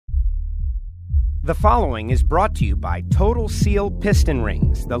The following is brought to you by Total Seal Piston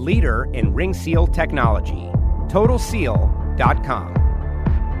Rings, the leader in ring seal technology. TotalSeal.com.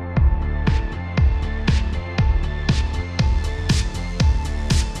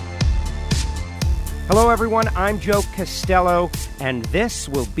 Hello, everyone. I'm Joe Costello, and this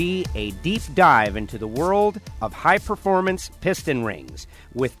will be a deep dive into the world of high-performance piston rings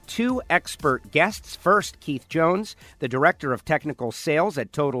with two expert guests. First, Keith Jones, the Director of Technical Sales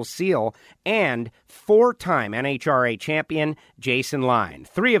at Total Seal, and four-time NHRA champion Jason Line.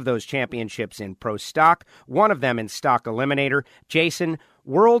 Three of those championships in Pro Stock, one of them in Stock Eliminator. Jason,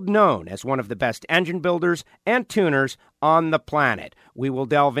 world known as one of the best engine builders and tuners on the planet. We will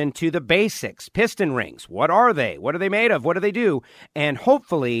delve into the basics. Piston rings, what are they? What are they made of? What do they do? And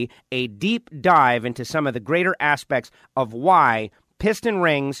hopefully a deep dive into some of the greater aspects of why piston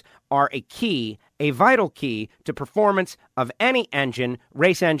rings are a vital key to performance of any engine,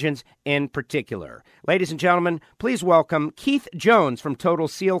 race engines in particular. Ladies and gentlemen, please welcome Keith Jones from Total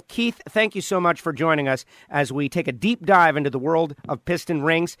Seal. Keith, thank you so much for joining us as we take a deep dive into the world of piston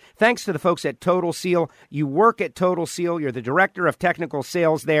rings. Thanks to the folks at Total Seal. You work at Total Seal. You're the Director of Technical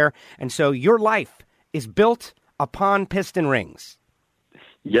Sales there, and so your life is built upon piston rings.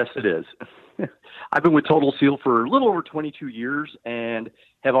 Yes, it is. I've been with Total Seal for a little over 22 years and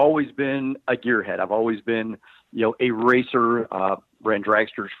have always been a gearhead. I've always been, a racer, ran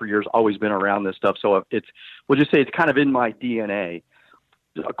dragsters for years, always been around this stuff. So we'll just say it's kind of in my DNA.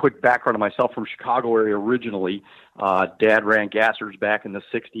 A quick background of myself: from Chicago area originally. Dad ran gassers back in the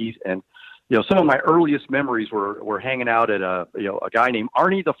 60s. And, some of my earliest memories were hanging out at a guy named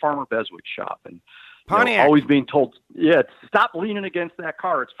Arnie the Farmer Beswick shop. And, Pontiac. Always being told, stop leaning against that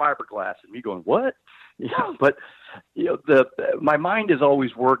car. It's fiberglass. And me going, what? But my mind has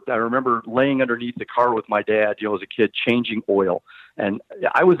always worked. I remember laying underneath the car with my dad, as a kid, changing oil. And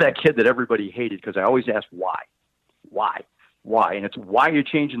I was that kid that everybody hated because I always asked why. And it's why you're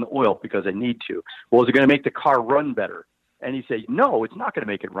changing the oil, because I need to. Well, is it going to make the car run better? And he said, no, it's not going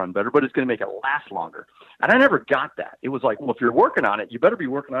to make it run better, but it's going to make it last longer. And I never got that. It was like, well, if you're working on it, you better be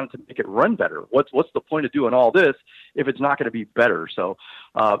working on it to make it run better. What's the point of doing all this if it's not going to be better? So,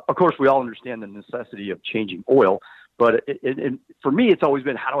 of course, we all understand the necessity of changing oil. But for me, it's always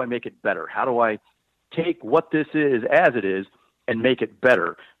been, how do I make it better? How do I take what this is as it is and make it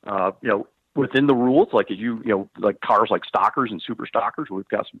better? Within the rules, like like cars like stockers and super stockers, we've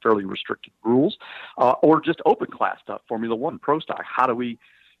got some fairly restricted rules, or just open class stuff, Formula One, Pro Stock. How do we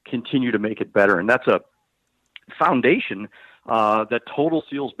continue to make it better? And that's a foundation that Total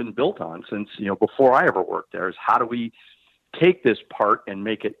Seal's been built on since before I ever worked there. Is how do we take this part and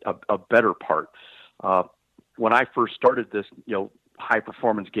make it a better part? When I first started this high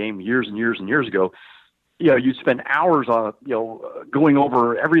performance game years and years and years ago, you spend hours on, going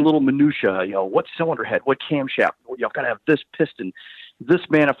over every little minutia, what cylinder head, what camshaft, you've got to have this piston, this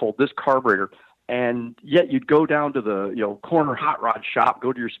manifold, this carburetor. And yet you'd go down to the, corner hot rod shop,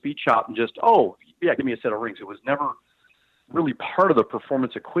 go to your speed shop and just, give me a set of rings. It was never really part of the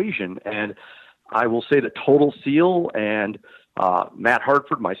performance equation. And I will say that Total Seal and Matt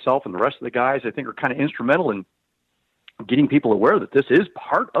Hartford, myself, and the rest of the guys, I think, are kind of instrumental in getting people aware that this is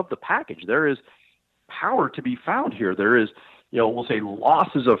part of the package. There is power to be found here. There is, we'll say,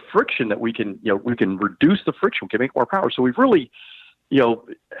 losses of friction that we can reduce the friction, we can make more power. So we've really,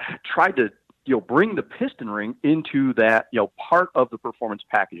 tried to, bring the piston ring into that, part of the performance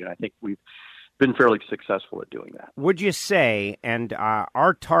package. And I think we've been fairly successful at doing that. Would you say, and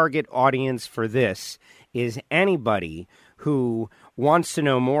our target audience for this is anybody who wants to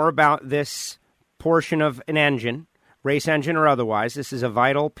know more about this portion of an engine, race engine or otherwise, this is a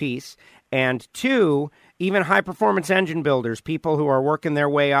vital piece. And two, even high-performance engine builders, people who are working their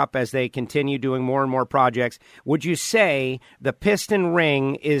way up as they continue doing more and more projects, would you say the piston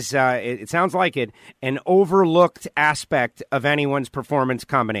ring is, it sounds like it, an overlooked aspect of anyone's performance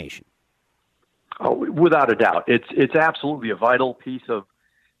combination? Oh, without a doubt. It's absolutely a vital piece of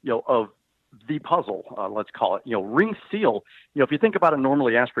the puzzle, let's call it. Ring seal, if you think about a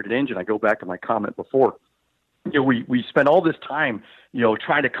normally aspirated engine, I go back to my comment before, we spend all this time,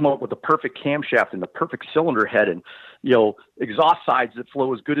 trying to come up with the perfect camshaft and the perfect cylinder head and, exhaust sides that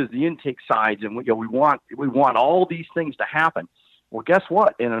flow as good as the intake sides. And, we want all these things to happen. Well, guess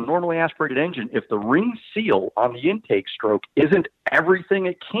what? In a normally aspirated engine, if the ring seal on the intake stroke isn't everything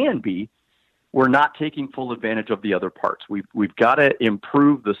it can be, we're not taking full advantage of the other parts. We've got to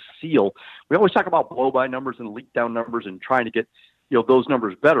improve the seal. We always talk about blow-by numbers and leak-down numbers and trying to get those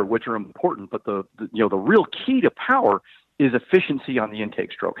numbers better, which are important. But the real key to power is efficiency on the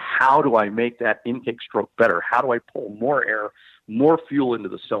intake stroke. How do I make that intake stroke better? How do I pull more air, more fuel into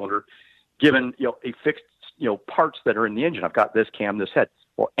the cylinder given, a fixed, parts that are in the engine. I've got this cam, this head.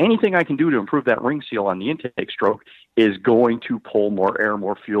 Well, anything I can do to improve that ring seal on the intake stroke is going to pull more air,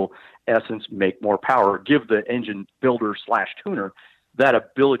 more fuel, essence, make more power, give the engine builder / tuner that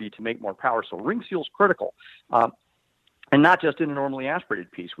ability to make more power. So ring seal is critical. And not just in a normally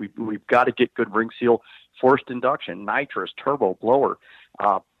aspirated piece. We've got to get good ring seal, forced induction, nitrous, turbo, blower.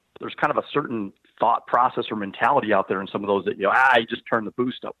 There's kind of a certain thought process or mentality out there in some of those that, you just turn the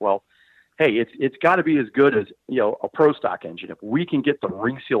boost up. Well, hey, it's got to be as good as, a pro stock engine. If we can get the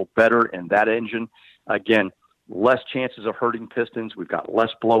ring seal better in that engine, again, less chances of hurting pistons. We've got less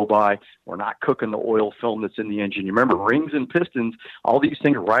blow by. We're not cooking the oil film that's in the engine. You remember, rings and pistons, all these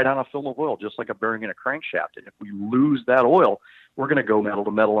things ride on a film of oil, just like a bearing in a crankshaft. And if we lose that oil, we're going to go metal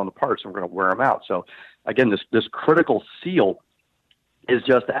to metal on the parts, and we're going to wear them out. So again, this critical seal is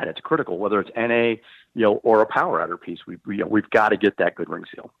just that. It's critical, whether it's NA, or a power adder piece. We've got to get that good ring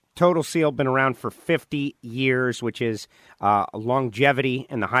seal. Total Seal been around for 50 years, which is longevity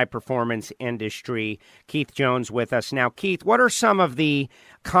in the high-performance industry. Keith Jones with us. Now, Keith, what are some of the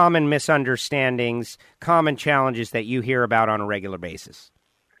common misunderstandings, common challenges that you hear about on a regular basis?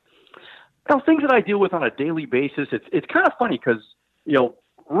 Well, things that I deal with on a daily basis, it's kind of funny because,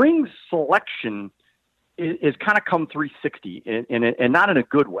 ring selection is kind of come 360 and not in a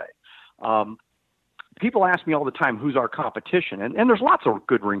good way. People ask me all the time, who's our competition? And there's lots of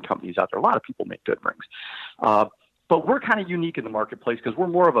good ring companies out there. A lot of people make good rings. But we're kind of unique in the marketplace because we're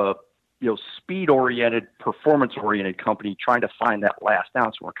more of a, speed-oriented, performance-oriented company trying to find that last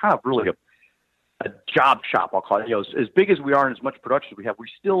ounce. So we're kind of really a job shop, I'll call it. As big as we are and as much production as we have, we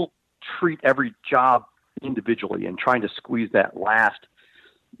still treat every job individually and trying to squeeze that last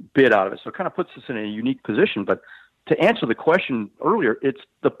bit out of it. So it kind of puts us in a unique position. But to answer the question earlier, it's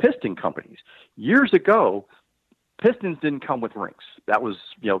the piston companies. Years ago, pistons didn't come with rings. That was,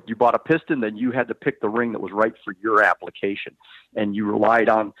 you bought a piston, then you had to pick the ring that was right for your application. And you relied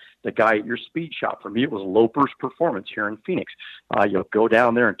on the guy at your speed shop. For me, it was Loper's Performance here in Phoenix. Go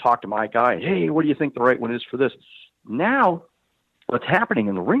down there and talk to my guy. Hey, what do you think the right one is for this? Now, what's happening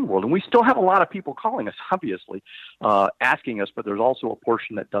in the ring world, and we still have a lot of people calling us, obviously, asking us, but there's also a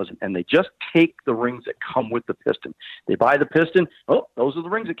portion that doesn't, and they just take the rings that come with the piston. They buy the piston, those are the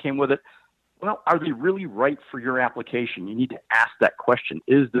rings that came with it. Well, are they really right for your application? You need to ask that question.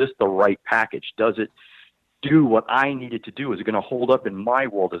 Is this the right package? Does it do what I need it to do? Is it going to hold up in my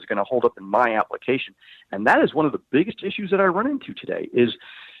world? Is it going to hold up in my application? And that is one of the biggest issues that I run into today is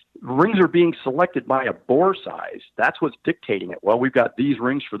rings are being selected by a bore size. That's what's dictating it. Well, we've got these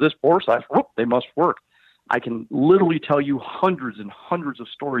rings for this bore size. Whoop, they must work. I can literally tell you hundreds and hundreds of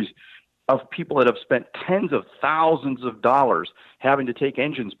stories of people that have spent tens of thousands of dollars having to take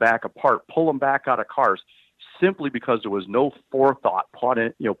engines back apart, pull them back out of cars, simply because there was no forethought put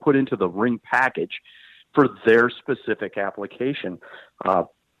into the ring package for their specific application.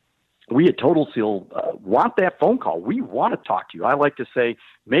 We at Total Seal want that phone call. We want to talk to you. I like to say,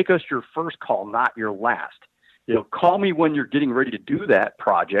 make us your first call, not your last. Call me when you're getting ready to do that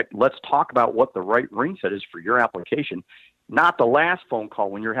project. Let's talk about what the right ring set is for your application, not the last phone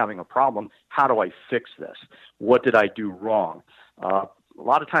call when you're having a problem. How do I fix this? What did I do wrong? A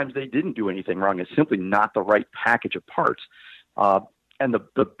lot of times they didn't do anything wrong. It's simply not the right package of parts. And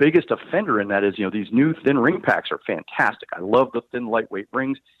the biggest offender in that is, these new thin ring packs are fantastic. I love the thin, lightweight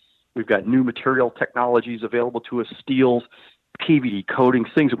rings. We've got new material technologies available to us, steels, PVD coatings,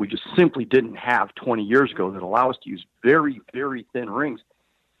 things that we just simply didn't have 20 years ago that allow us to use very, very thin rings.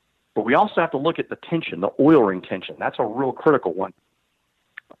 But we also have to look at the tension, the oil ring tension. That's a real critical one.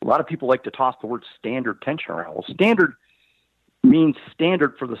 A lot of people like to toss the word standard tension around. Well, standard means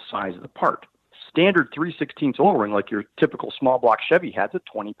standard for the size of the part. Standard 3/16 oil ring, like your typical small block Chevy, has a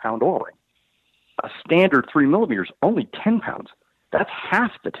 20-pound oil ring. A standard 3 millimeters, only 10 pounds. That's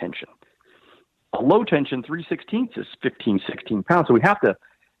half the tension. A low tension 3/16 is 15, 16 pounds. So we have to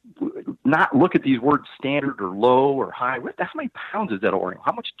not look at these words standard or low or high. How many pounds is that oil ring?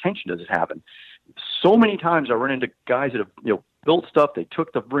 How much tension does it have? And so many times I run into guys that have built stuff. They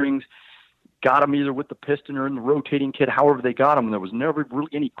took the rings, got them either with the piston or in the rotating kit, however they got them, and there was never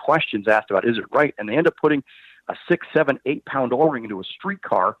really any questions asked about, is it right? And they end up putting a 6, 7, 8-pound oil ring into a street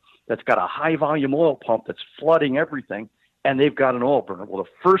car that's got a high-volume oil pump that's flooding everything, and they've got an oil burner. Well, the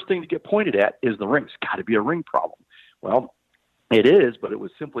first thing to get pointed at is the ring. It's got to be a ring problem. Well, it is, but it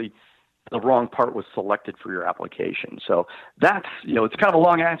was simply the wrong part was selected for your application. So that's, it's kind of a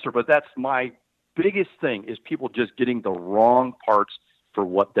long answer, but that's my biggest thing is people just getting the wrong parts for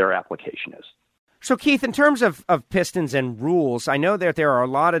what their application is. So, Keith, in terms of pistons and rules, I know that there are a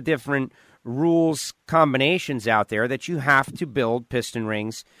lot of different rules combinations out there that you have to build piston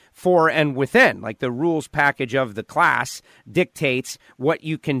rings for and within. Like the rules package of the class dictates what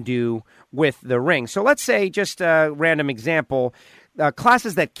you can do with the ring. So let's say, just a random example,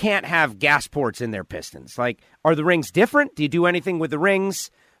 classes that can't have gas ports in their pistons. Like, are the rings different? Do you do anything with the rings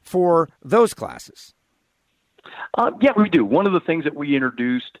for those classes? Yeah, we do. One of the things that we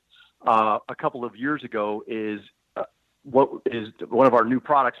introduced a couple of years ago is what is one of our new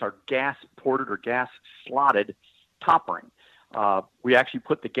products, our gas ported or gas slotted top ring. We actually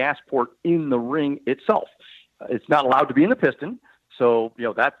put the gas port in the ring itself. It's not allowed to be in the piston, so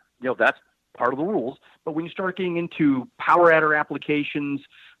that's part of the rules. But when you start getting into power adder applications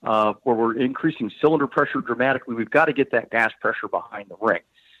where we're increasing cylinder pressure dramatically, we've got to get that gas pressure behind the ring.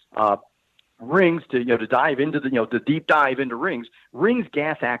 Rings to dive into the deep dive into rings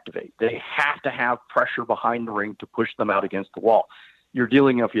gas activate. They have to have pressure behind the ring to push them out against the wall. You're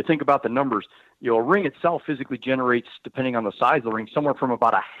dealing, if you think about the numbers, a ring itself physically generates, depending on the size of the ring, somewhere from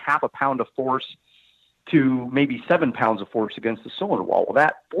about a half a pound of force to maybe 7 pounds of force against the cylinder wall. Well,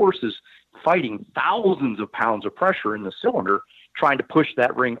 that force is fighting thousands of pounds of pressure in the cylinder trying to push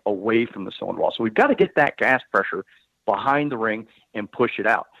that ring away from the cylinder wall. So we've got to get that gas pressure behind the ring and push it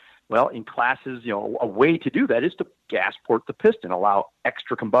out. Well, in classes, a way to do that is to gas port the piston, allow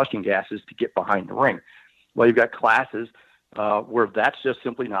extra combustion gases to get behind the ring. Well, you've got classes where that's just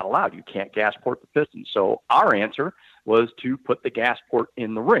simply not allowed. You can't gas port the piston. So our answer was to put the gas port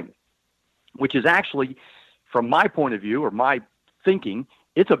in the ring, which is actually, from my point of view or my thinking,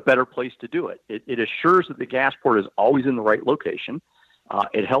 it's a better place to do it. It assures that the gas port is always in the right location.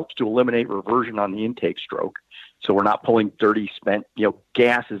 It helps to eliminate reversion on the intake stroke, so we're not pulling dirty, spent,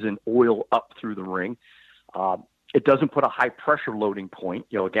 gases and oil up through the ring. It doesn't put a high pressure loading point.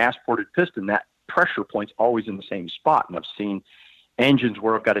 A gas ported piston, that pressure point's always in the same spot, and I've seen engines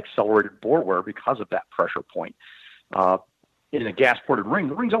where I've got accelerated bore wear because of that pressure point. In a gas ported ring,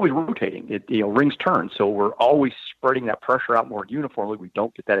 the ring's always rotating. Rings turn, so we're always spreading that pressure out more uniformly. We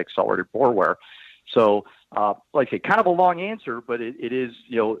don't get that accelerated bore wear. So, like I say, kind of a long answer, but it is,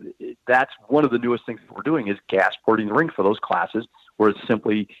 that's one of the newest things that we're doing is gas porting the ring for those classes where it's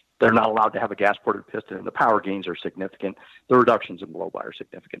simply, they're not allowed to have a gas ported piston, and the power gains are significant. The reductions in blow by are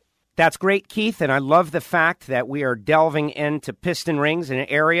significant. That's great, Keith, and I love the fact that we are delving into piston rings in an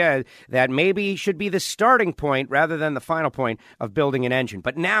area that maybe should be the starting point rather than the final point of building an engine.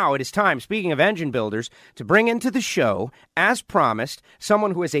 But now it is time, speaking of engine builders, to bring into the show, as promised,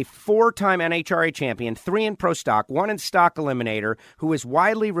 someone who is a 4-time NHRA champion, 3 in Pro Stock, 1 in Stock Eliminator, who is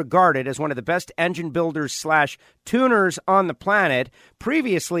widely regarded as one of the best engine builders / tuners on the planet.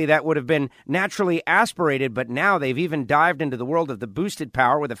 Previously, that would have been naturally aspirated, but now they've even dived into the world of the boosted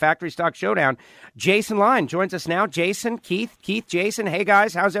power with a Factory Stock Showdown. Jason Line joins us now. Jason, Keith, Jason. Hey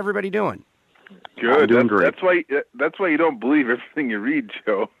guys, how's everybody doing? Good. Doing great. That's why you don't believe everything you read,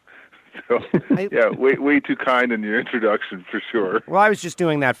 Joe. So yeah, way too kind in your introduction for sure. Well, I was just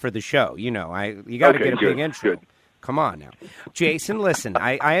doing that for the show. You got to get a big intro. Good. Come on now. Jason, listen,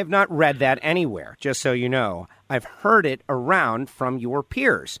 I have not read that anywhere, just so you know. I've heard it around from your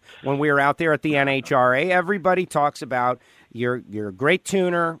peers. When we were out there at the NHRA, everybody talks about you're a great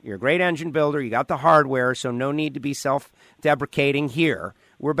tuner, you're a great engine builder, you got the hardware, so no need to be self-deprecating here.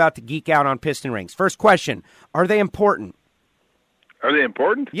 We're about to geek out on piston rings. First question, are they important? Are they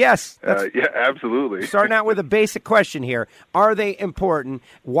important? Yes. Yeah, absolutely. Starting out with a basic question here. Are they important?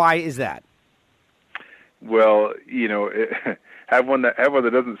 Why is that? Well, have one that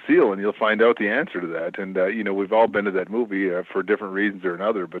doesn't seal, and you'll find out the answer to that. And we've all been to that movie for different reasons or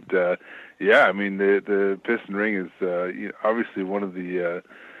another. But the piston ring is obviously one of the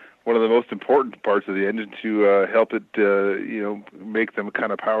most important parts of the engine to help it make the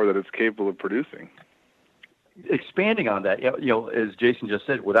kind of power that it's capable of producing. Expanding on that, as Jason just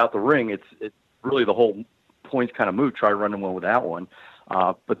said, without the ring, it's really the whole point's kind of moot. Try running one without one.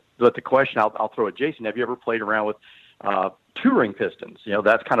 But the question I'll throw at Jason: have you ever played around with 2-ring pistons?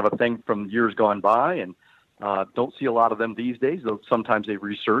 That's kind of a thing from years gone by, and don't see a lot of them these days. Though sometimes they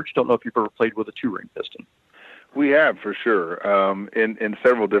research. Don't know if you've ever played with a 2-ring piston. We have, for sure, in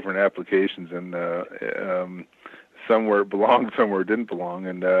several different applications, and somewhere it belonged, somewhere it didn't belong,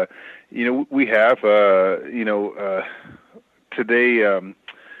 and we have today.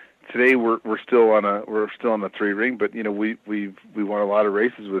 Today we're still on a 3-ring, but we won a lot of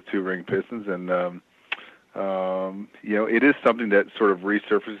races with 2-ring pistons, and it is something that sort of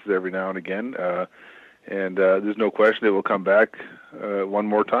resurfaces every now and again, and there's no question it will come back one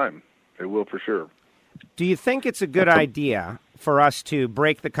more time. It will for sure. Do you think it's a good idea for us to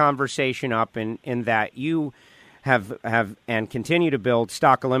break the conversation up in that you have and continue to build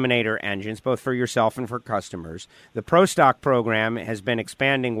stock eliminator engines, both for yourself and for customers. The Pro Stock program has been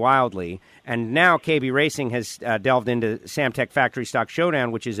expanding wildly, and now KB Racing has delved into Samtech Factory Stock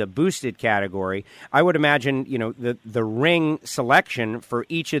Showdown, which is a boosted category. I would imagine, the ring selection for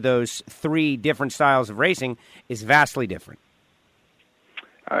each of those three different styles of racing is vastly different.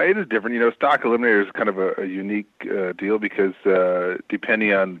 It is different. Stock eliminator is kind of a unique deal because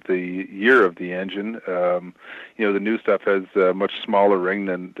depending on the year of the engine, the new stuff has a much smaller ring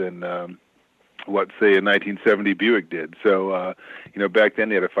than what, say, a 1970 Buick did. So, back then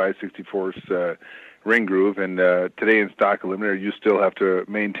they had a 5/64 ring groove, and today in stock eliminator you still have to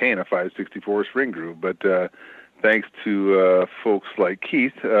maintain a 5/64 ring groove. But thanks to folks like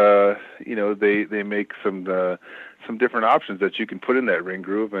Keith, they make some different options that you can put in that ring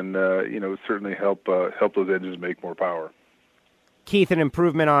groove, and certainly help those engines make more power. Keith, an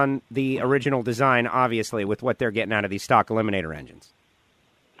improvement on the original design, obviously, with what they're getting out of these stock eliminator engines.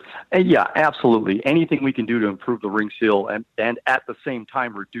 Yeah, absolutely. Anything we can do to improve the ring seal and at the same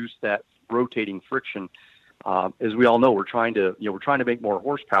time reduce that rotating friction. As we all know, we're trying to make more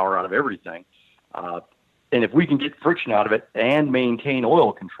horsepower out of everything. And if we can get friction out of it and maintain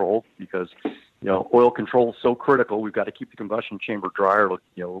oil control, because oil control is so critical, we've got to keep the combustion chamber dry, or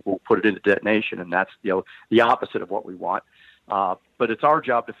we'll put it into detonation, and that's the opposite of what we want. But it's our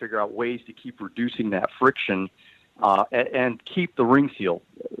job to figure out ways to keep reducing that friction and keep the ring seal,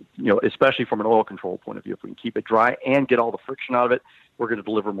 especially from an oil control point of view. If we can keep it dry and get all the friction out of it, we're going to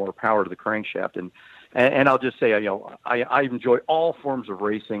deliver more power to the crankshaft. And I'll just say, I enjoy all forms of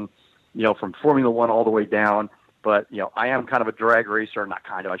racing, from Formula One all the way down. But, I am kind of a drag racer,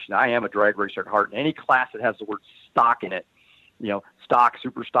 I am a drag racer at heart. And any class that has the word stock in it, stock,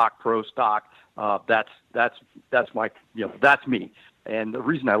 super stock, pro stock, that's me. And the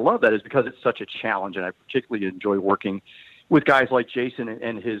reason I love that is because it's such a challenge, and I particularly enjoy working with guys like Jason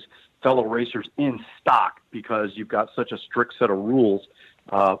and his fellow racers in stock, because you've got such a strict set of rules,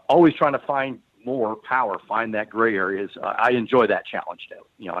 always trying to find more power, find that gray areas. I enjoy that challenge,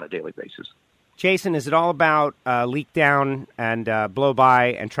 on a daily basis. Jason, is it all about leak down and blow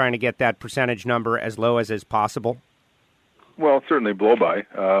by and trying to get that percentage number as low as possible? Well, certainly blow by.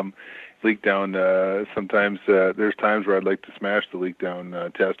 Leak down, sometimes there's times where I'd like to smash the leak down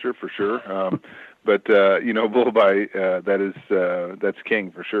tester for sure. But blow by, that's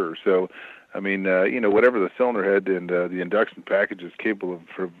king for sure. So, whatever the cylinder head and the induction package is capable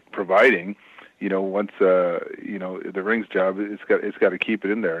of providing, once the ring's job, it's got to keep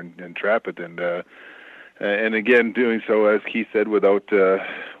it in there and trap it, and again doing so, as Keith said, without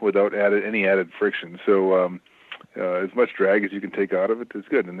any added friction. So as much drag as you can take out of it is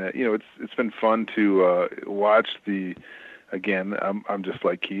good, and that it's been fun to watch the. Again, I'm just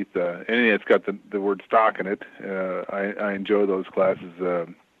like Keith. Anything that's got the word stock in it, I enjoy those classes.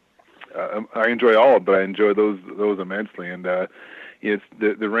 I enjoy all of them, but I enjoy those immensely, and. It's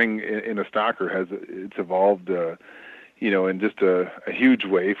the ring in a stocker it's evolved, in just a huge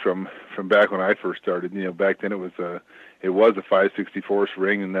way from back when I first started. Back then it was a 5/64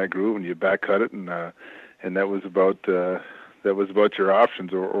 ring in that groove, and you back cut it, and that was about your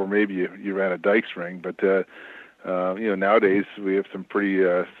options, or maybe you ran a Dykes ring. But nowadays we have some pretty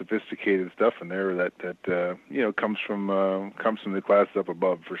sophisticated stuff in there that comes from the classes up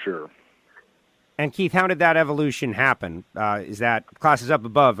above for sure. And Keith, how did that evolution happen? Is that classes up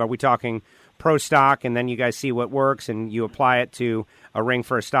above? Are we talking pro stock, and then you guys see what works, and you apply it to a ring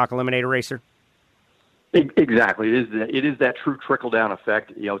for a stock eliminator racer? Exactly. It is that true trickle down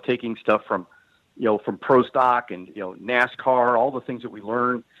effect. Taking stuff from pro stock and NASCAR, all the things that we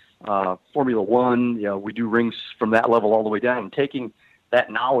learn, Formula One. We do rings from that level all the way down, and taking that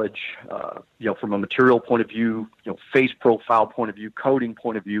knowledge, from a material point of view, face profile point of view, coating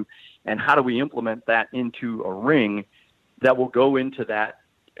point of view, and how do we implement that into a ring that will go into that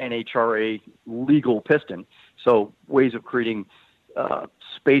NHRA legal piston. So ways of creating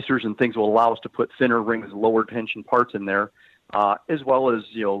spacers and things will allow us to put thinner rings, lower tension parts in there, as well as,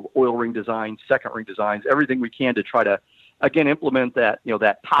 oil ring design, second ring designs, everything we can to try to, again, implement that,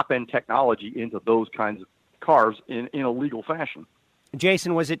 that top end technology into those kinds of cars in a legal fashion.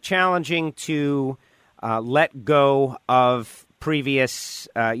 Jason, was it challenging to let go of previous,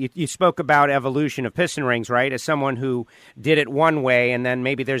 you spoke about evolution of piston rings, right? As someone who did it one way, and then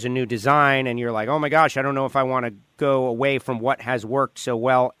maybe there's a new design, and you're like, oh my gosh, I don't know if I want to go away from what has worked so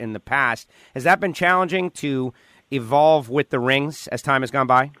well in the past. Has that been challenging to evolve with the rings as time has gone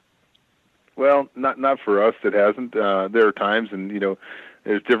by? Well, not for us. It hasn't. There are times, and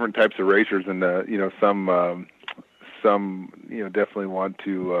there's different types of racers, and some definitely want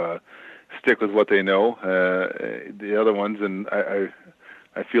to stick with what they know. The other ones, and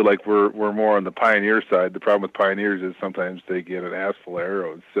I feel like we're more on the pioneer side. The problem with pioneers is sometimes they get an ass full of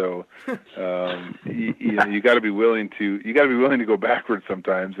arrows. So you got to be willing to go backwards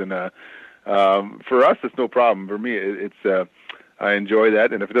sometimes. And for us, it's no problem. For me, it's I enjoy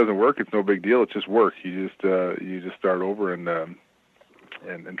that. And if it doesn't work, it's no big deal. It's just work. You just start over and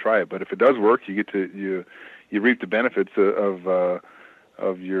try it. But if it does work, you get to you reap the benefits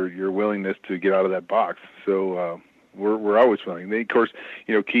of your willingness to get out of that box. So. We're always willing. They, of course,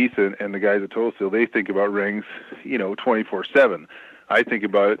 Keith and the guys at Total Seal, they think about rings, 24/7. I think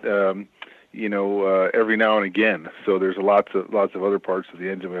about it, every now and again. So there's lots of other parts of the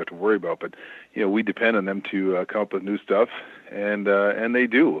engine we have to worry about. But we depend on them to come up with new stuff, and they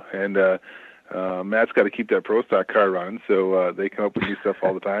do. And Matt's got to keep that Pro Stock car running, so they come up with new stuff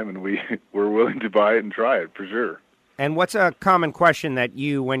all the time, and we're willing to buy it and try it for sure. And what's a common question that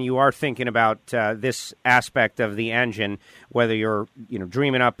when you are thinking about this aspect of the engine, whether you're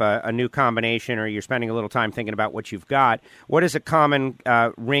dreaming up a new combination or you're spending a little time thinking about what you've got, what is a common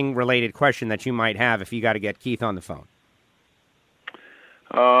ring-related question that you might have if you got to get Keith on the phone?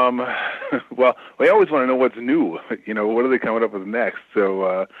 Well, we always want to know what's new. What are they coming up with next?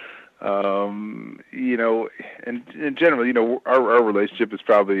 So, and generally, our relationship is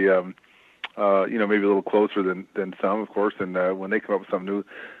probably. Maybe a little closer than some, of course. And when they come up with something new,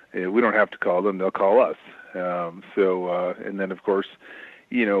 we don't have to call them; they'll call us. And then, of course,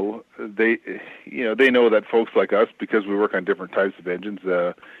 they know that folks like us, because we work on different types of engines.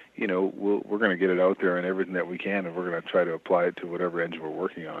 We're going to get it out there and everything that we can, and we're going to try to apply it to whatever engine we're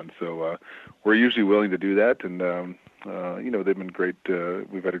working on. So we're usually willing to do that, and they've been great.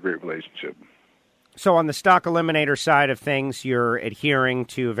 We've had a great relationship. So on the stock eliminator side of things, you're adhering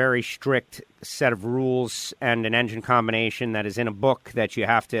to a very strict set of rules and an engine combination that is in a book that you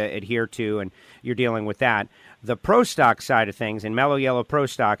have to adhere to, and you're dealing with that. The Pro Stock side of things, in Mellow Yellow Pro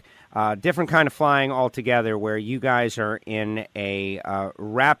Stock, different kind of flying altogether, where you guys are in a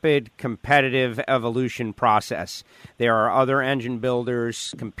rapid competitive evolution process. There are other engine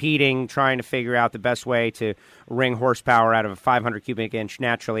builders competing, trying to figure out the best way to wring horsepower out of a 500 cubic inch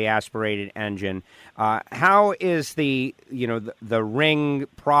naturally aspirated engine. How is the ring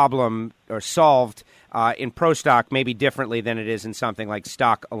problem solved in Pro Stock maybe differently than it is in something like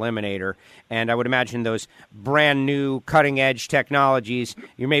Stock Eliminator? And I would imagine those brand new cutting edge technologies,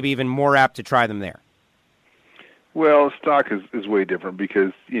 you're maybe even more apt to try them there. Well, Stock is way different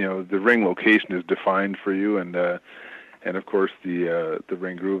because the ring location is defined for you, and of course the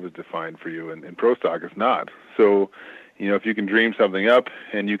ring groove is defined for you, and Pro Stock is not. So if you can dream something up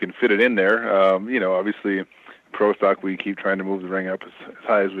and you can fit it in there, obviously Pro Stock we keep trying to move the ring up as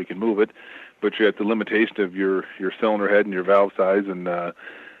high as we can move it, but you're at the limitation of your cylinder head and your valve size and a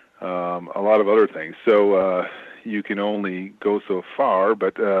lot of other things. So you can only go so far,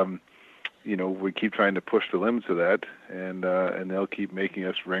 but we keep trying to push the limits of that, and they'll keep making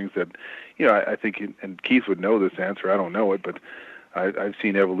us rings that, I think, and Keith would know this answer. I don't know it, but I've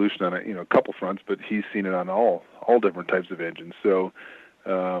seen evolution on a couple fronts, but he's seen it on all different types of engines. So,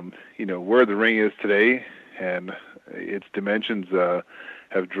 where the ring is today and its dimensions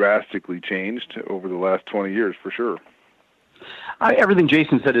have drastically changed over the last 20 years, for sure. Everything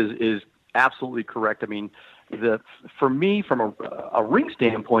Jason said is absolutely correct. I mean, for me, from a ring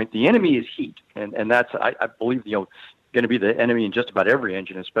standpoint, the enemy is heat, and that's I believe going to be the enemy in just about every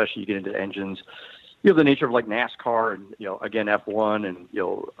engine, especially you get into engines, the nature of like NASCAR and again F1 and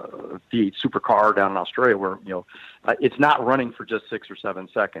the supercar down in Australia, where it's not running for just 6 or 7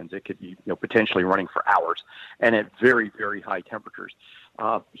 seconds. It could be potentially running for hours, and at very, very high temperatures.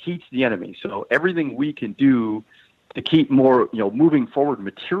 Heat's the enemy. So everything we can do to keep more moving forward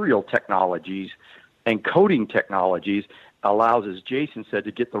material technologies and coating technologies allows, as Jason said,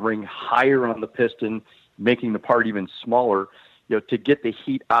 to get the ring higher on the piston, making the part even smaller, to get the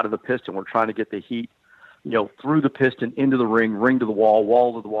heat out of the piston. We're trying to get the heat, through the piston, into the ring to the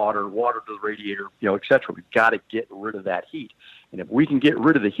wall to the water to the radiator, et cetera. We've got to get rid of that heat. And if we can get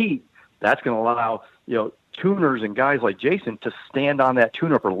rid of the heat, that's going to allow, tuners and guys like Jason to stand on that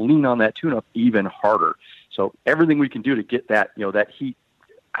tune-up or lean on that tune-up even harder. So everything we can do to get that, that heat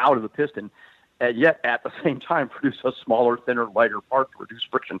out of the piston, and yet at the same time produce a smaller, thinner, lighter part to reduce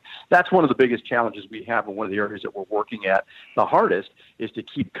friction. That's one of the biggest challenges we have, and one of the areas that we're working at the hardest is to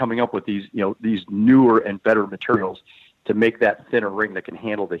keep coming up with these newer and better materials to make that thinner ring that can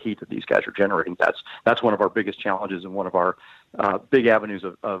handle the heat that these guys are generating. That's one of our biggest challenges, and one of our big avenues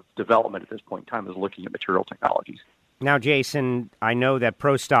of development at this point in time is looking at material technologies. Now, Jason, I know that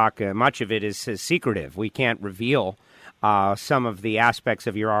Pro Stock, much of it is secretive. We can't reveal some of the aspects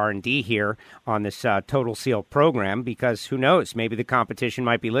of your R&D here on this Total Seal program, because who knows, maybe the competition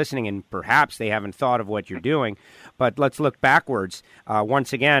might be listening and perhaps they haven't thought of what you're doing. But let's look backwards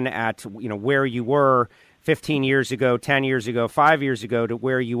once again at where you were 15 years ago, 10 years ago, 5 years ago to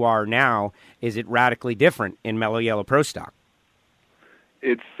where you are now. Is it radically different in Mellow Yellow Pro Stock?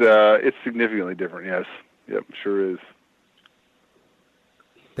 It's significantly different, yes. Yep, sure is.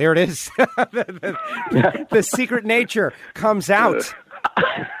 There it is. The secret nature comes out.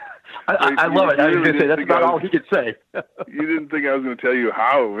 I love it. I was going to say, that's about all he could say. You didn't think I was going to tell you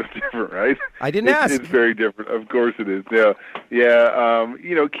how it was different, right? I didn't ask. It's very different. Of course it is. Yeah.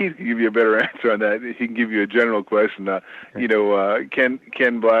 Keith can give you a better answer on that. He can give you a general question.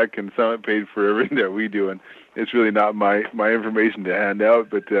 Ken Black and Summit paid for everything that we do, and it's really not my information to hand out.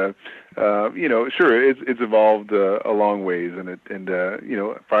 But sure, it's evolved a long ways, and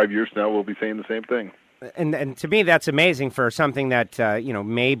 5 years from now we'll be saying the same thing. And to me, that's amazing for something that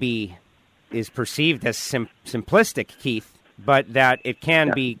maybe is perceived as simplistic, Keith, but that it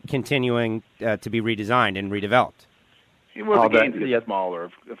can be continuing to be redesigned and redeveloped. Well, the games get smaller,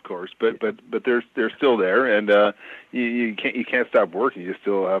 of course, but they're still there, and you can't stop working. You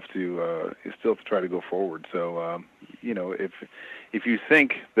still have to try to go forward. So if you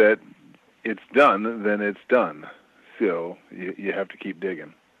think that it's done, then it's done. So you have to keep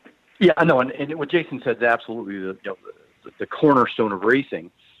digging. Yeah, I know, and what Jason said is absolutely the cornerstone of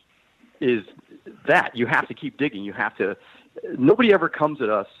racing is that you have to keep digging. You have to. Nobody ever comes at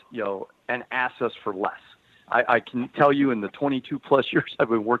us, and asks us for less. I can tell you, in the 22 plus years I've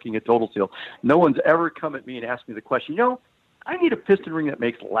been working at Total Seal, no one's ever come at me and asked me the question, I need a piston ring that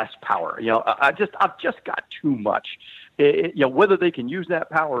makes less power. I've just got too much. Whether they can use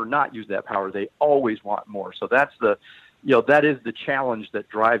that power or not use that power, they always want more. So that's that is the challenge that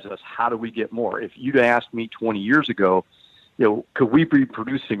drives us. How do we get more? If you'd asked me 20 years ago, could we be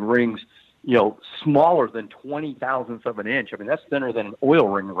producing rings, smaller than 20 thousandths of an inch? I mean, that's thinner than an oil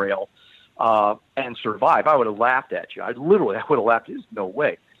ring rail, and survive. I would have laughed at you. I would have laughed. There's no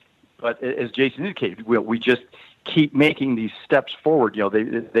way. But as Jason indicated, we just keep making these steps forward.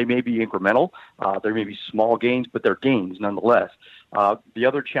 They may be incremental. There may be small gains, but they're gains nonetheless. The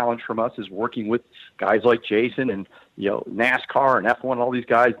other challenge from us is working with guys like Jason and NASCAR and F1, all these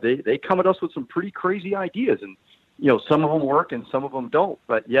guys. They come at us with some pretty crazy ideas, and some of them work and some of them don't.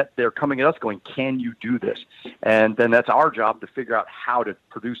 But yet they're coming at us going, "Can you do this?" And then that's our job to figure out how to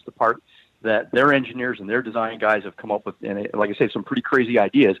produce the part that their engineers and their design guys have come up with. And like I say, some pretty crazy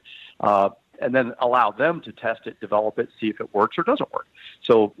ideas. And then allow them to test it, develop it, see if it works or doesn't work.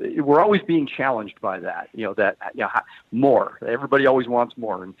 So we're always being challenged by that, more. Everybody always wants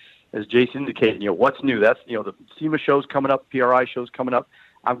more. And as Jason indicated, what's new? That's, the SEMA show's coming up, PRI show's coming up.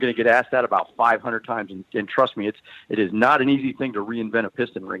 I'm going to get asked that about 500 times. And trust me, it is not an easy thing to reinvent a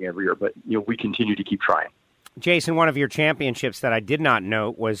piston ring every year, but, we continue to keep trying. Jason, one of your championships that I did not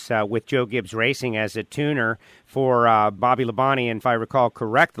note was with Joe Gibbs Racing as a tuner for Bobby Labonte, and if I recall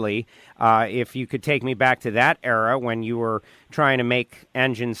correctly, if you could take me back to that era when you were trying to make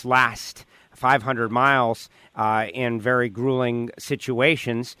engines last 500 miles in very grueling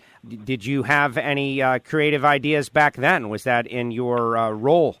situations. Did you have any creative ideas back then? Was that in your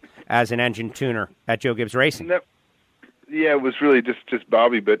role as an engine tuner at Joe Gibbs Racing? No. Yeah, it was really just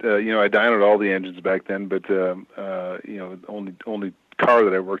Bobby, but I dynoed all the engines back then. But the only car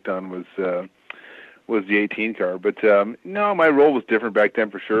that I worked on was the 18 car. But no, my role was different back then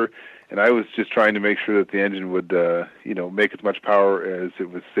for sure, and I was just trying to make sure that the engine would make as much power as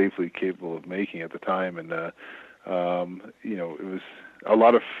it was safely capable of making at the time. And it was a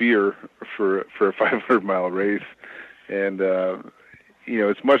lot of fear for a 500-mile race, and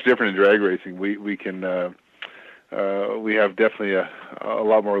it's much different in drag racing. We can. We have definitely a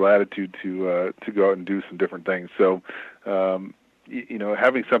lot more latitude to go out and do some different things. So,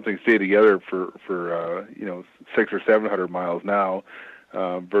 having something stay together for 600 or 700 miles now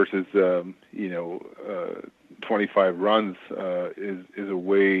versus 25 runs is a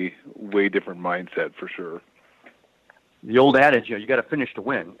way different mindset for sure. The old adage, you got to finish to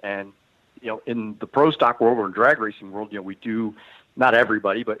win, and in the pro stock world or in drag racing world, we do, not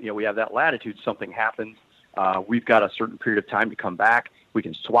everybody, but we have that latitude. Something happens. We've got a certain period of time to come back. We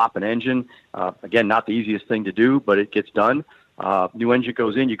can swap an engine. Again, not the easiest thing to do, but it gets done. New engine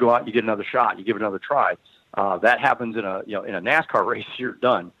goes in, you go out, you get another shot, you give it another try. That happens in a NASCAR race, you're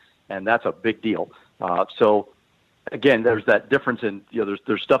done, and that's a big deal. So again, there's that difference in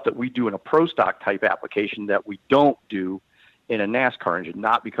there's stuff that we do in a pro stock type application that we don't do in a NASCAR engine,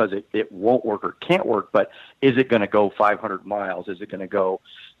 not because it won't work or can't work, but is it going to go 500 miles? Is it going to go,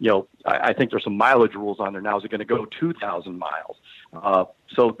 I think there's some mileage rules on there now. Is it going to go 2,000 miles?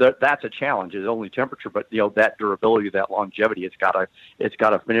 So that's a challenge. It's only temperature, but that durability, that longevity, it's got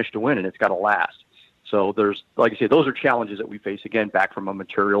to finish to win, and it's got to last. So there's, like I say, those are challenges that we face, again, back from a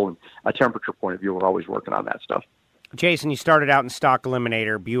material and a temperature point of view. We're always working on that stuff. Jason, you started out in stock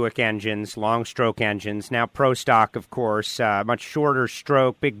eliminator, Buick engines, long stroke engines, now pro stock, of course, much shorter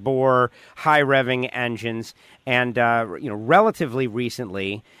stroke, big bore, high revving engines. And, relatively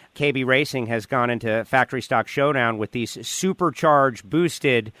recently, KB Racing has gone into factory stock showdown with these supercharged,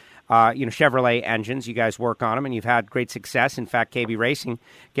 boosted Chevrolet engines. You guys work on them, and you've had great success. In fact, KB Racing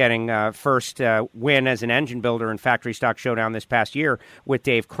getting first win as an engine builder in Factory Stock Showdown this past year with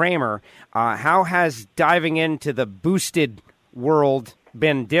Dave Kramer. How has diving into the boosted world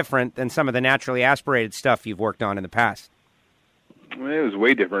been different than some of the naturally aspirated stuff you've worked on in the past? It was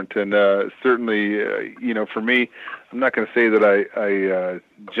way different, and certainly, for me, I'm not going to say that I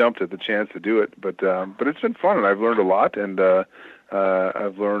jumped at the chance to do it, but it's been fun, and I've learned a lot, and I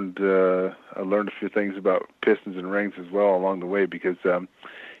learned a few things about pistons and rings as well along the way because,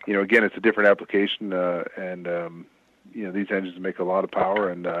 again, it's a different application, and these engines make a lot of power,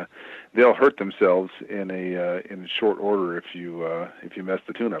 and they'll hurt themselves in a short order if you mess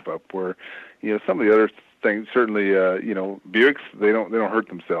the tune-up up. Where some of the other things, certainly, Buicks, they don't hurt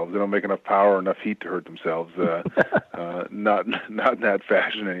themselves. They don't make enough power or enough heat to hurt themselves. Not in that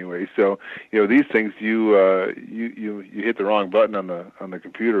fashion anyway. So these things you hit the wrong button on the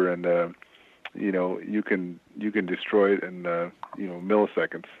computer and you can destroy it in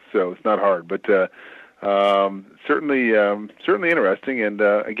milliseconds. So it's not hard, but certainly interesting. And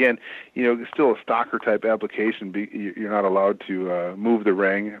again, it's still a stocker type application. You're not allowed to move the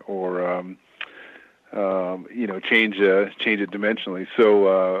ring or change it dimensionally.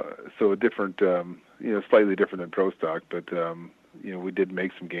 So a different, slightly different than Pro Stock, but we did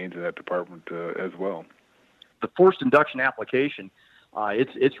make some gains in that department as well. The forced induction application,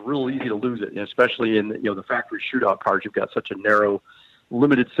 it's real easy to lose it, especially in the factory shootout cars. You've got such a narrow,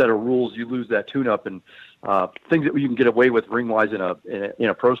 limited set of rules. You lose that tune-up, and things that you can get away with ring-wise in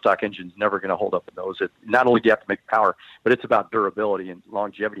a Pro Stock engine is never going to hold up in those. Not only do you have to make power, but it's about durability and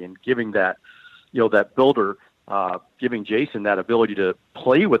longevity, and giving that that builder, giving Jason that ability to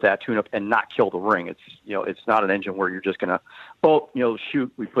play with that tune-up and not kill the ring. It's not an engine where you're just going to,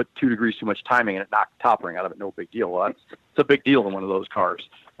 shoot, we put 2 degrees too much timing and it knocked the top ring out of it. No big deal. Well, it's a big deal in one of those cars.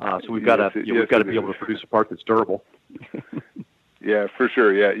 So we've got to be able to produce a part that's durable. Yeah, for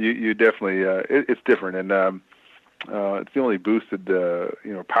sure. Yeah, you definitely. It's different, and it's the only boosted,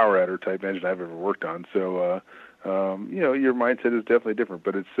 power adder type engine I've ever worked on. So. Your mindset is definitely different,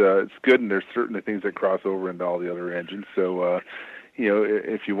 but it's good, and there's certainly things that cross over into all the other engines. So,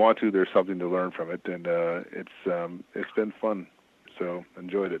 if you want to, there's something to learn from it, and it's been fun. So,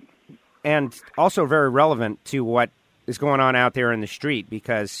 enjoyed it. And also very relevant to what is going on out there in the street,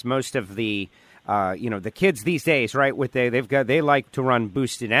 because most of the the kids these days, right? They like to run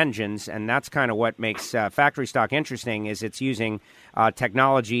boosted engines, and that's kind of what makes factory stock interesting. Is it's using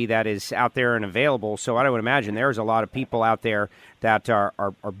technology that is out there and available. So I would imagine there's a lot of people out there that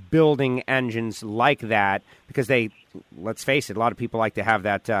are building engines like that because let's face it, a lot of people like to have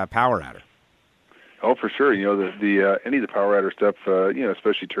that power adder. Oh, for sure. The any of the power adder stuff,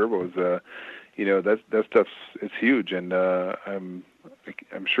 especially turbos, that stuff's it's huge, and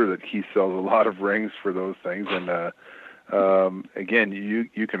I'm sure that he sells a lot of rings for those things, and again,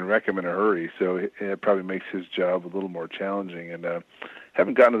 you can wreck him in a hurry, so it probably makes his job a little more challenging. And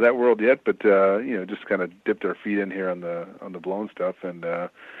haven't gotten to that world yet, but just kind of dipped our feet in here on the blown stuff, and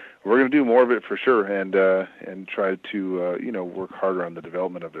we're going to do more of it for sure, and try to work harder on the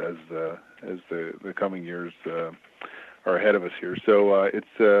development of it as the coming years are ahead of us here. So it's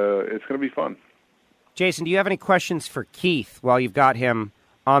going to be fun. Jason, do you have any questions for Keith while you've got him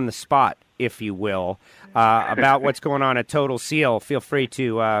on the spot, if you will, about what's going on at Total Seal? Feel free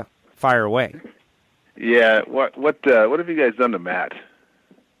to fire away. Yeah, what have you guys done to Matt?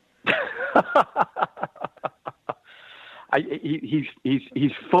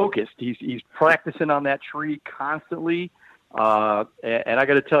 He's focused. He's practicing on that tree constantly, and I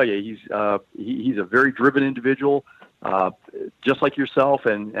got to tell you, he's a very driven individual, just like yourself.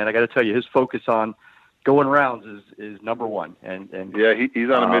 And I got to tell you, his focus on going rounds is number one. And yeah, he's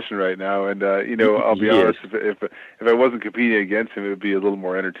on a mission right now. And I'll be honest, if I wasn't competing against him, it would be a little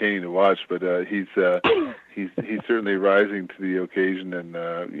more entertaining to watch. But he's certainly rising to the occasion, and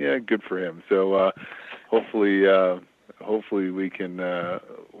good for him. So hopefully hopefully we can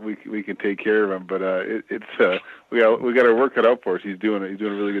take care of him. But we got our work cut out for us. He's doing a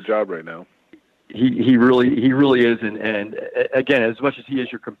really good job right now. He really is, and again, as much as he is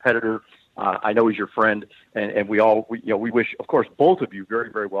your competitor, I know he's your friend, and we wish, of course, both of you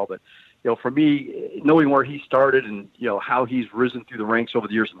very, very well. But for me, knowing where he started and how he's risen through the ranks over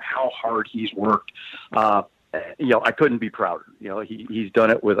the years and how hard he's worked, I couldn't be prouder. He's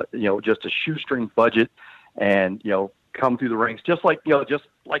done it with just a shoestring budget, and come through the ranks just like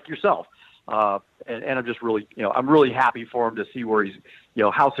yourself. And I'm just really, I'm really happy for him to see where he's,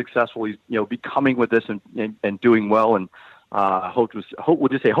 how successful he's, becoming with this and doing well. And hope to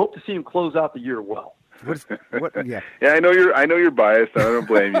see him close out the year well. Yeah, I know you're biased. I don't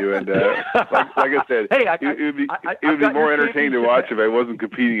blame you. And like I said, hey, it would be more entertaining to watch if I wasn't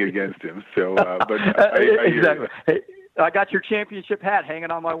competing against him. So, but exactly. Hey, I got your championship hat hanging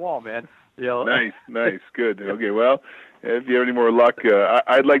on my wall, man. Nice, good. Okay, well, if you have any more luck,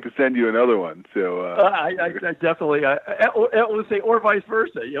 I'd like to send you another one. So I definitely, let's say, or vice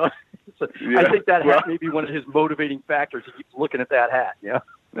versa. I think that hat may be one of his motivating factors. He keeps looking at that hat.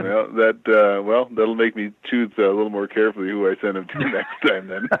 Well, that'll make me choose a little more carefully who I send him to next time.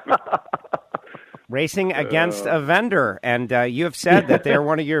 Then. Racing against a vendor, and you have said that they're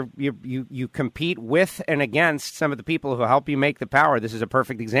one of you compete with and against some of the people who help you make the power. This is a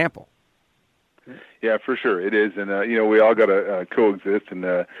perfect example. Yeah, for sure it is, and we all got to coexist,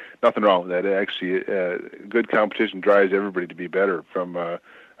 and nothing wrong with that. Actually, good competition drives everybody to be better. From I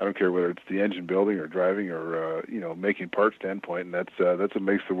don't care whether it's the engine building or driving or making parts standpoint, and that's what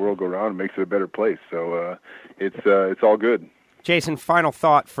makes the world go round and makes it a better place. So it's all good. Jason, final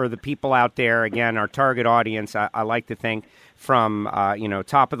thought for the people out there. Again, our target audience, I like to think from,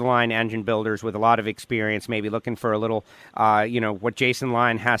 top-of-the-line engine builders with a lot of experience, maybe looking for a little, what Jason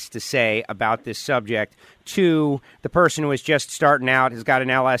Line has to say about this subject, to the person who is just starting out, has got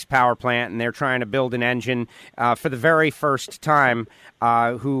an LS power plant, and they're trying to build an engine for the very first time,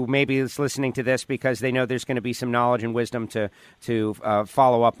 who maybe is listening to this because they know there's going to be some knowledge and wisdom to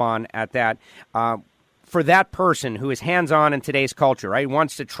follow up on at that. For that person who is hands-on in today's culture, right,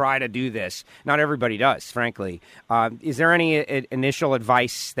 wants to try to do this, not everybody does, frankly, is there any initial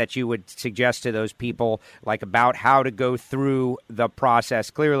advice that you would suggest to those people, like about how to go through the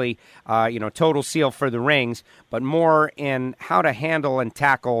process? Clearly, total seal for the rings, but more in how to handle and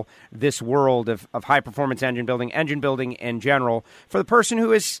tackle this world of high-performance engine building in general, for the person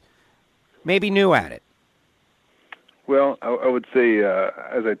who is maybe new at it. Well, I would say,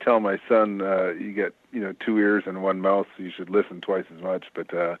 as I tell my son, you get 2 ears and 1 mouth, so you should listen twice as much. But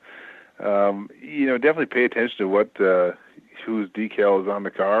definitely pay attention to what whose decal is on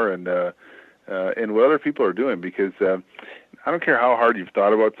the car and what other people are doing, because I don't care how hard you've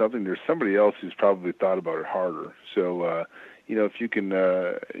thought about something. There's somebody else who's probably thought about it harder. So if you can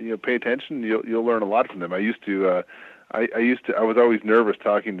pay attention, you'll learn a lot from them. I was always nervous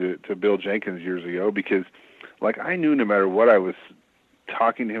talking to Bill Jenkins years ago, because I knew no matter what I was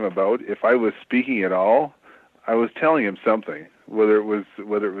talking to him about, if I was speaking at all, I was telling him something, whether it was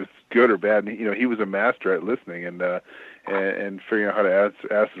good or bad. And, he was a master at listening and figuring out how to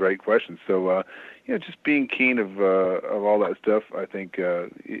ask the right questions. So just being keen of all that stuff, I think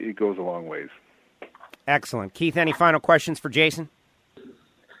it goes a long ways. Excellent, Keith. Any final questions for Jason?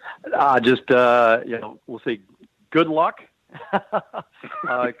 We'll say good luck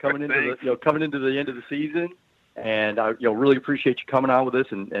coming into the end of the season. And I really appreciate you coming on with us,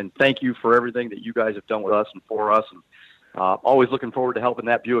 and thank you for everything that you guys have done with us and for us. And always looking forward to helping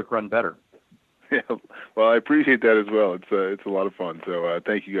that Buick run better. Yeah, well, I appreciate that as well. It's a lot of fun. So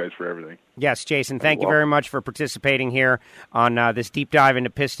thank you guys for everything. Yes, Jason, thank you very much for participating here on this deep dive into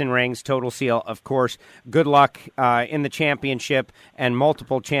piston rings. Total Seal, of course. Good luck in the championship and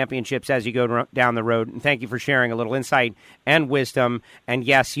multiple championships as you go down the road. And thank you for sharing a little insight and wisdom. And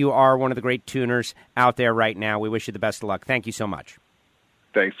yes, you are one of the great tuners out there right now. We wish you the best of luck. Thank you so much.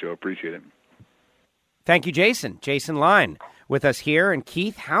 Thanks, Joe. Appreciate it. Thank you, Jason. Jason Line with us here. And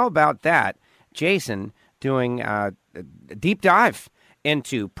Keith, how about that? Jason doing a deep dive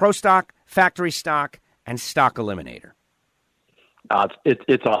into Pro Stock, Factory Stock, and Stock Eliminator.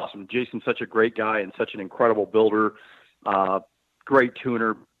 It's awesome. Jason's such a great guy and such an incredible builder, great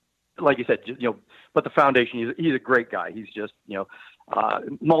tuner. Like you said, but the foundation, he's a great guy. He's just,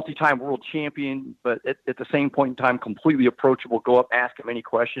 multi-time world champion, but at the same point in time, completely approachable. Go up, ask him any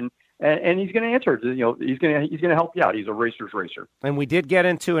question, and he's going to answer. He's going to help you out. He's a racer's racer. And we did get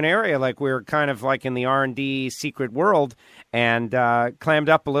into an area like we were kind of like in the R&D secret world, and clammed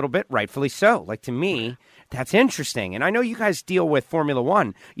up a little bit, rightfully so. Like, to me, That's interesting. And I know you guys deal with Formula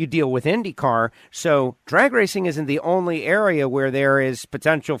One. You deal with IndyCar. So drag racing isn't the only area where there is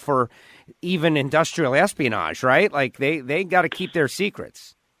potential for even industrial espionage, right? Like they got to keep their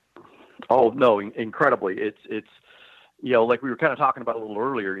secrets. Oh, no, incredibly. It's like we were kind of talking about a little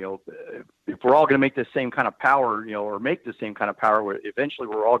earlier, if we're all going to make the same kind of power, or make the same kind of power, eventually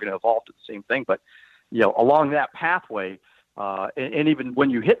we're all going to evolve to the same thing. But, along that pathway, and even when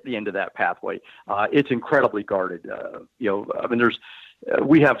you hit the end of that pathway, it's incredibly guarded.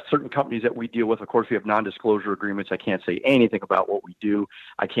 We have certain companies that we deal with. Of course, we have non-disclosure agreements. I can't say anything about what we do.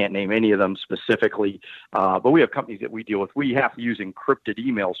 I can't name any of them specifically. But we have companies that we deal with. We have to use encrypted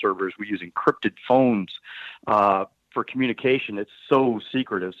email servers. We use encrypted phones for communication. It's so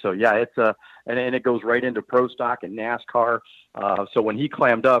secretive. So yeah, it's and it goes right into pro stock and NASCAR. So when he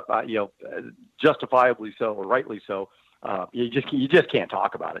clammed up, justifiably so or rightly so, you just can't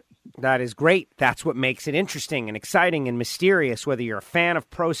talk about it. That is great. That's what makes it interesting and exciting and mysterious, whether you're a fan of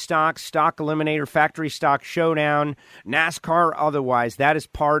Pro Stock, Stock Eliminator, Factory Stock Showdown, NASCAR, otherwise. That is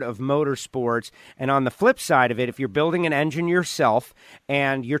part of motorsports. And on the flip side of it, if you're building an engine yourself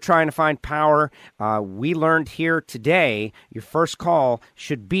and you're trying to find power, we learned here today, your first call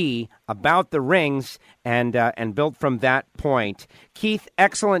should be about the rings and build from that point. Keith,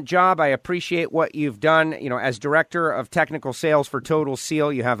 excellent job. I appreciate what you've done. As Director of Technical Sales for Total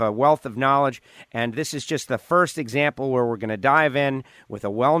Seal, you have a wealth of knowledge, and this is just the first example where we're going to dive in with a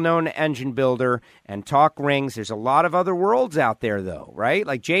well-known engine builder and talk rings. There's a lot of other worlds out there, though, right?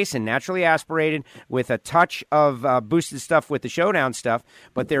 Like Jason, naturally aspirated with a touch of boosted stuff with the Showdown stuff,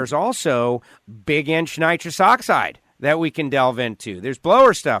 but there's also big-inch nitrous oxide that we can delve into. There's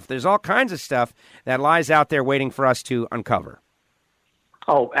blower stuff. There's all kinds of stuff that lies out there waiting for us to uncover.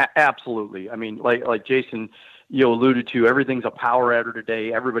 Oh, absolutely. I mean, like Jason, alluded to, everything's a power adder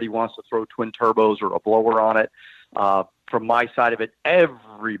today. Everybody wants to throw twin turbos or a blower on it. From my side of it,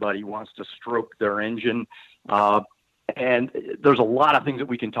 everybody wants to stroke their engine. And there's a lot of things that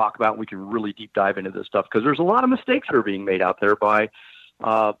we can talk about. We can really deep dive into this stuff because there's a lot of mistakes that are being made out there by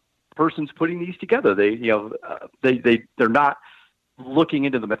persons putting these together. They're not looking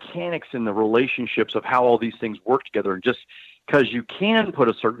into the mechanics and the relationships of how all these things work together. And just because you can put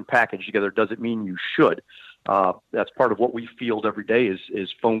a certain package together doesn't mean you should. That's part of what we field every day is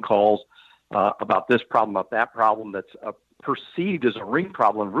phone calls about this problem, about that problem that's perceived as a ring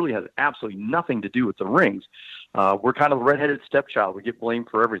problem, really has absolutely nothing to do with the rings. We're kind of the redheaded stepchild. We get blamed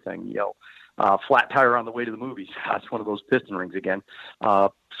for everything. Flat tire on the way to the movies. That's one of those piston rings again.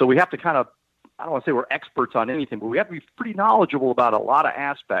 So we have to kind of, I don't want to say we're experts on anything, but we have to be pretty knowledgeable about a lot of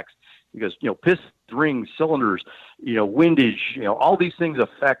aspects because, pistons, rings, cylinders, windage, all these things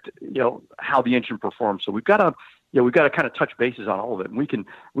affect, how the engine performs. So we've got to kind of touch bases on all of it. And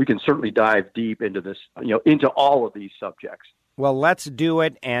we can certainly dive deep into this, into all of these subjects. Well, let's do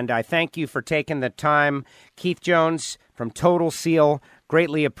it. And I thank you for taking the time. Keith Jones from Total Seal,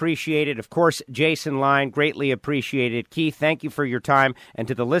 greatly appreciated. Of course, Jason Line, greatly appreciated. Keith, thank you for your time. And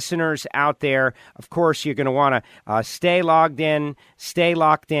to the listeners out there, of course, you're going to want to stay logged in, stay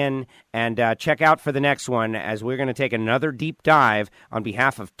locked in, and check out for the next one as we're going to take another deep dive on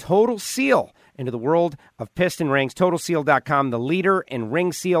behalf of Total Seal into the world of piston rings. TotalSeal.com, the leader in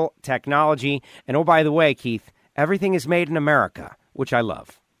ring seal technology. And oh, by the way, Keith, everything is made in America, which I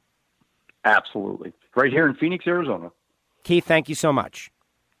love. Absolutely. Right here in Phoenix, Arizona. Keith, thank you so much.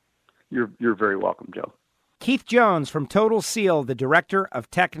 You're very welcome, Joe. Keith Jones from Total Seal, the Director of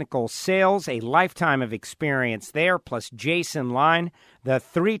Technical Sales, a lifetime of experience there, plus Jason Line, the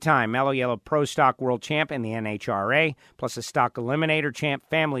three-time Mellow Yellow Pro Stock World Champ in the NHRA, plus a Stock Eliminator Champ,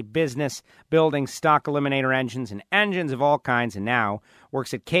 family business, building Stock Eliminator engines and engines of all kinds, and now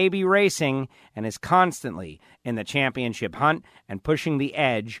works at KB Racing and is constantly in the championship hunt and pushing the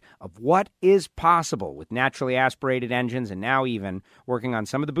edge of what is possible with naturally aspirated engines, and now even working on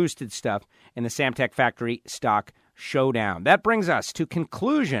some of the boosted stuff in the Samtech Factory Stock Showdown. That brings us to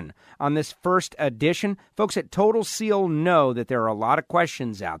conclusion on this first edition. Folks at Total Seal know that there are a lot of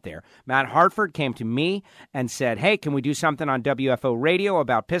questions out there. Matt Hartford came to me and said, hey, can we do something on WFO radio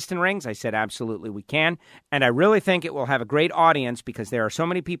about piston rings? I said, absolutely we can. And I really think it will have a great audience because there are so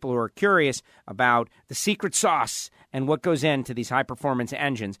many people who are curious about the secret sauce and what goes into these high-performance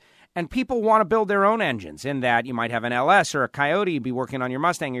engines. And people want to build their own engines in that you might have an LS or a Coyote, you'd be working on your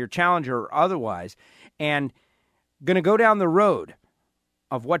Mustang or your Challenger or otherwise. And going to go down the road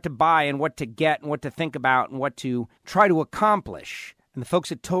of what to buy and what to get and what to think about and what to try to accomplish. And the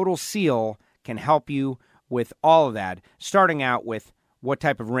folks at Total Seal can help you with all of that, starting out with what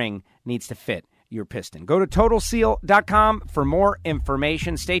type of ring needs to fit your piston. Go to TotalSeal.com for more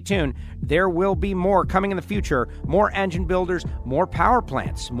information. Stay tuned. There will be more coming in the future, more engine builders, more power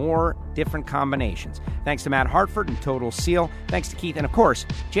plants, more different combinations. Thanks to Matt Hartford and Total Seal. Thanks to Keith and, of course,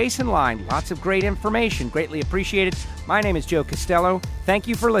 Jason Line. Lots of great information. Greatly appreciated. My name is Joe Costello. Thank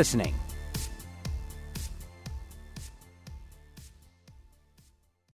you for listening.